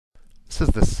This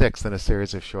is the sixth in a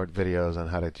series of short videos on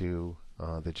how to do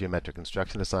the geometric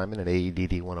construction assignment in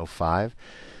AEDD 105. In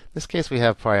this case, we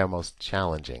have probably our most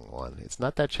challenging one. It's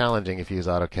not that challenging if you use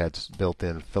AutoCAD's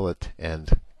built-in fillet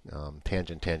and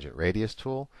tangent radius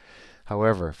tool.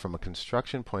 However, from a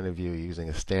construction point of view, using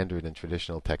a standard and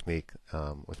traditional technique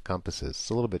with compasses, it's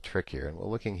a little bit trickier. And what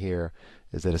we're looking here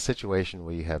is at a situation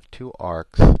where you have two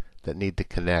arcs that need to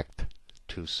connect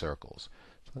two circles.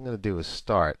 So what I'm going to do is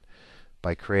start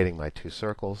by creating my two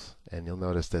circles, and you'll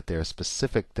notice that there are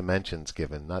specific dimensions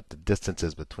given, not the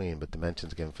distances between, but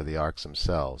dimensions given for the arcs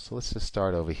themselves. So let's just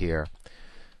start over here.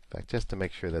 In fact, just to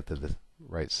make sure that they're the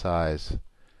right size,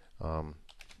 draw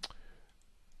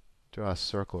a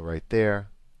circle right there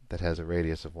that has a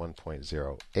radius of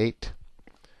 1.08.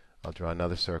 I'll draw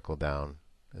another circle down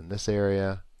in this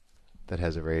area that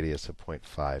has a radius of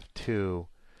 0.52,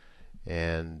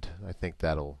 and I think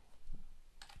that'll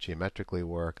geometrically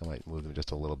work. I might move them just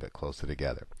a little bit closer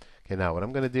together. Okay, now what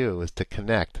I'm going to do is to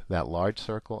connect that large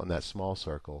circle and that small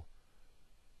circle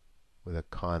with a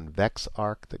convex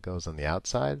arc that goes on the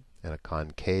outside and a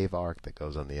concave arc that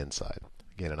goes on the inside.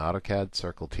 Again, in AutoCAD,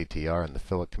 circle TTR and the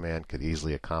fillet command could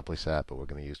easily accomplish that, but we're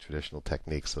going to use traditional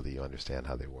techniques so that you understand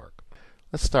how they work.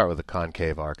 Let's start with the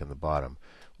concave arc in the bottom.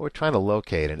 What we're trying to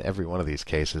locate in every one of these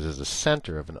cases is the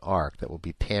center of an arc that will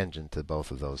be tangent to both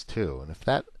of those two. And if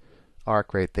that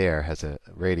arc right there has a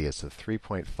radius of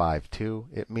 3.52,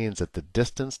 it means that the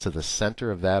distance to the center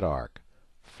of that arc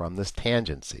from this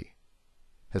tangency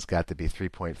has got to be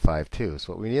 3.52.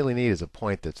 So what we really need is a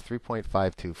point that's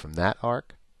 3.52 from that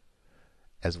arc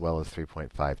as well as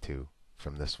 3.52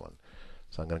 from this one.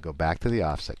 So I'm going to go back to the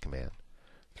offset command.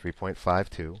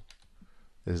 3.52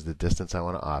 is the distance I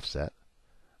want to offset.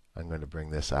 I'm going to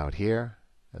bring this out here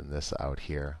and this out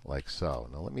here like so.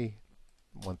 Now let me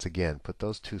once again put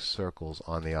those two circles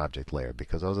on the object layer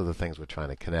because those are the things we're trying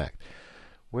to connect.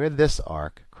 Where this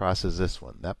arc crosses this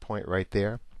one, that point right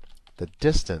there, the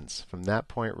distance from that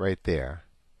point right there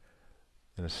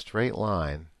in a straight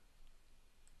line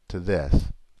to this,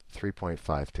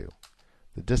 3.52.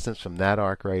 The distance from that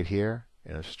arc right here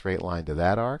in a straight line to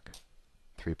that arc,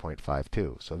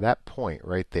 3.52. So that point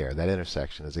right there, that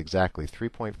intersection, is exactly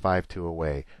 3.52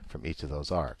 away from each of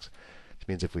those arcs. Which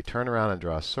means if we turn around and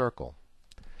draw a circle,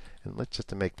 and let's just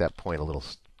to make that point a little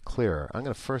clearer, I'm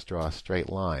going to first draw a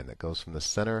straight line that goes from the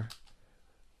center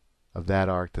of that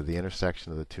arc to the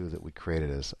intersection of the two that we created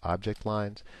as object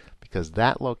lines, because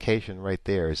that location right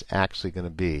there is actually going to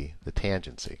be the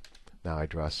tangency. Now I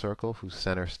draw a circle whose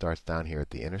center starts down here at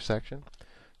the intersection.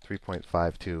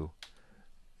 3.52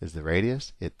 is the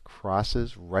radius. It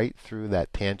crosses right through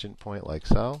that tangent point like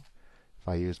so. If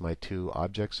I use my two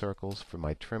object circles for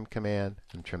my trim command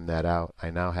and trim that out, I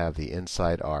now have the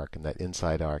inside arc, and that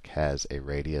inside arc has a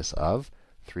radius of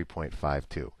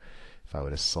 3.52. If I were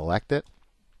to select it,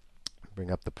 bring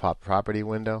up the property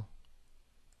window,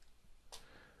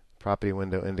 property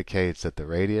window indicates that the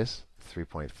radius is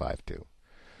 3.52.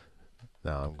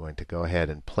 Now I'm going to go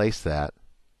ahead and place that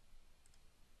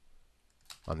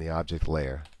on the object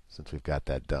layer since we've got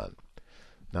that done.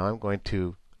 Now I'm going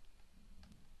to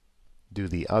do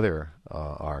the other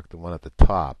arc, the one at the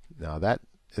top. Now that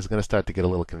is going to start to get a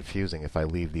little confusing if I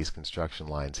leave these construction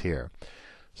lines here.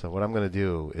 So what I'm going to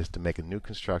do is to make a new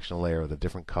construction layer with a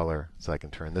different color so I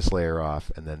can turn this layer off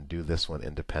and then do this one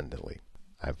independently.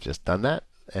 I've just done that,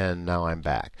 and now I'm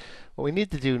back. What we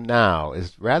need to do now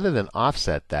is, rather than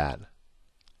offset that,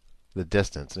 the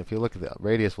distance, and if you look at the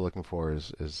radius we're looking for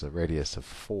is a radius of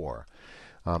 4.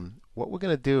 What we're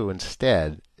going to do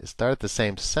instead is start at the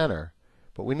same center,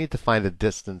 but we need to find a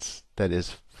distance that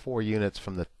is 4 units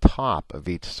from the top of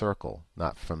each circle,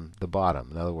 not from the bottom.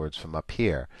 In other words, from up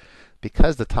here.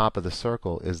 Because the top of the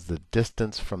circle is the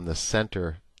distance from the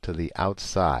center to the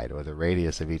outside, or the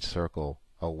radius of each circle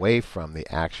away from the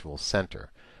actual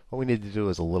center, what we need to do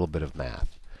is a little bit of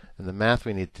math. And the math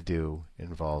we need to do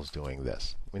involves doing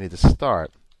this. We need to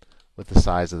start with the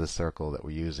size of the circle that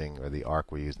we're using, or the arc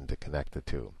we're using to connect the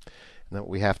two. And then what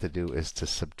we have to do is to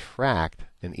subtract,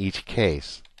 in each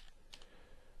case,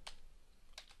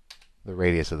 the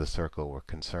radius of the circle we're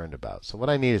concerned about. So what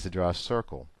I need is to draw a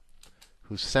circle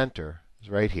whose center is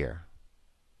right here,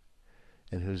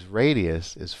 and whose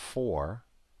radius is 4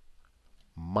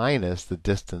 minus the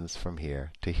distance from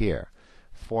here to here.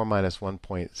 4 minus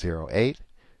 1.08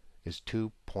 is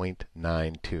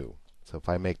 2.92. So if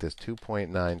I make this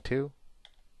 2.92,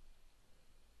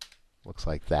 looks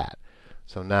like that.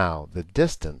 So now the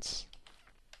distance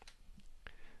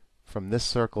from this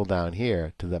circle down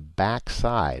here to the back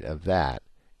side of that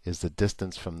is the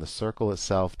distance from the circle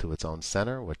itself to its own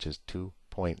center, which is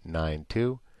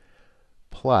 2.92,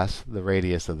 plus the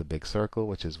radius of the big circle,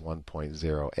 which is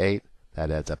 1.08.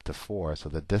 That adds up to 4. So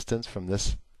the distance from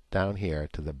this down here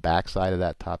to the back side of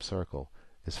that top circle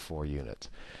is 4 units.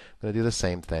 I'm going to do the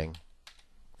same thing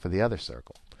for the other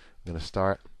circle. I'm going to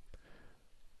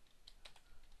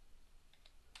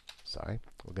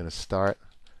start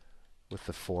with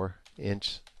the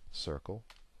 4-inch circle,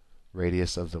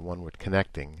 radius of the one we're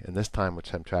connecting, and this time we're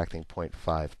subtracting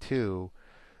 0.52.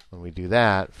 When we do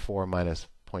that, 4 minus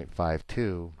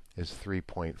 0.52 is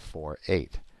 3.48.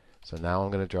 So now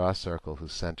I'm going to draw a circle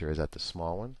whose center is at the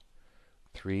small one.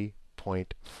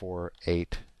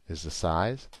 3.48 is the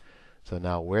size. So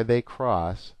now where they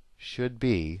cross should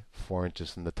be 4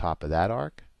 inches from the top of that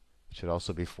arc. It should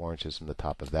also be 4 inches from the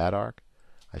top of that arc.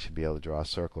 I should be able to draw a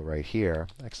circle right here.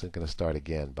 Actually, I'm going to start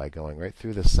again by going right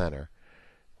through the center,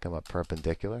 come up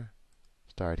perpendicular,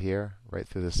 start here, right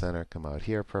through the center, come out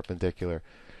here, perpendicular.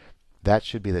 That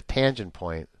should be the tangent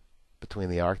point between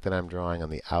the arc that I'm drawing on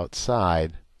the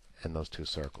outside and those two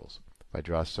circles. If I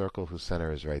draw a circle whose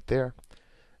center is right there,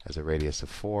 has a radius of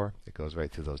 4, it goes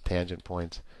right through those tangent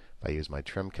points. If I use my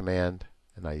trim command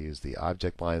and I use the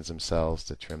object lines themselves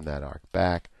to trim that arc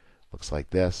back, looks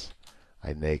like this.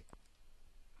 I make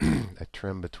a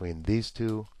trim between these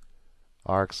two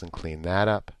arcs and clean that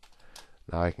up.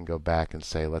 Now I can go back and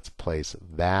say, let's place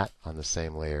that on the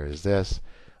same layer as this.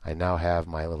 I now have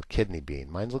my little kidney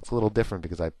bean. mine looks a little different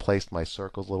because I placed my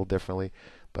circles a little differently,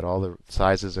 but all the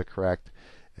sizes are correct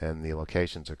and the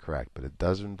locations are correct. But it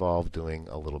does involve doing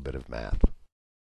a little bit of math.